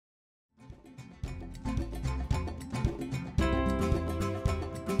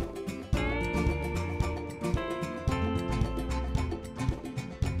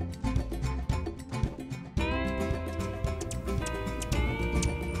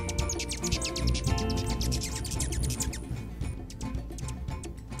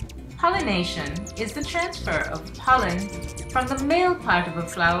Pollination is the transfer of pollen from the male part of a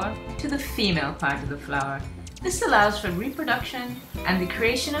flower to the female part of the flower. This allows for reproduction and the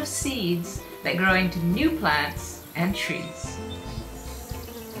creation of seeds that grow into new plants and trees.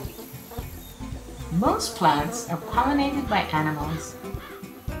 Most plants are pollinated by animals,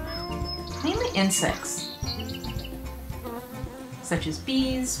 mainly insects, such as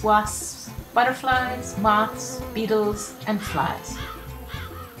bees, wasps, butterflies, moths, beetles, and flies.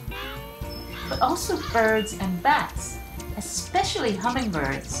 But also birds and bats, especially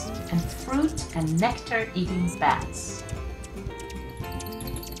hummingbirds and fruit and nectar-eating bats.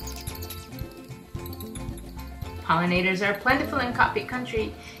 Pollinators are plentiful in Cockpit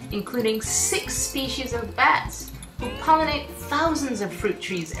Country, including 6 species of bats who pollinate thousands of fruit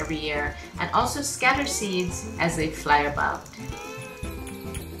trees every year and also scatter seeds as they fly about.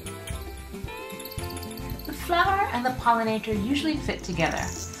 The flower and the pollinator usually fit together.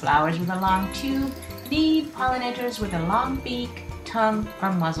 Flowers with a long tube need pollinators with a long beak, tongue,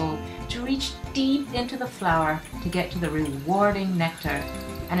 or muzzle to reach deep into the flower to get to the rewarding nectar.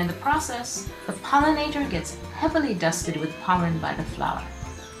 And in the process, the pollinator gets heavily dusted with pollen by the flower.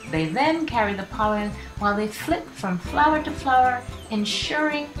 They then carry the pollen while they flit from flower to flower,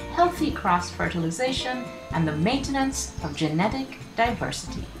 ensuring healthy cross-fertilization and the maintenance of genetic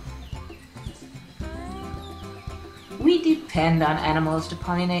diversity. We depend on animals to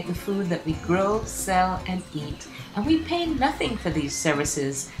pollinate the food that we grow, sell, and eat, and we pay nothing for these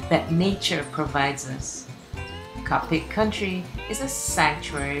services that nature provides us. Cockpit Country is a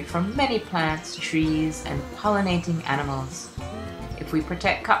sanctuary for many plants, trees, and pollinating animals. If we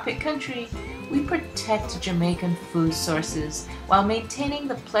protect Cockpit Country, we protect Jamaican food sources while maintaining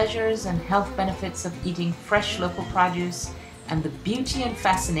the pleasures and health benefits of eating fresh local produce and the beauty and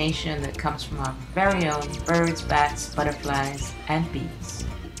fascination that comes from our very own birds, bats, butterflies, and bees.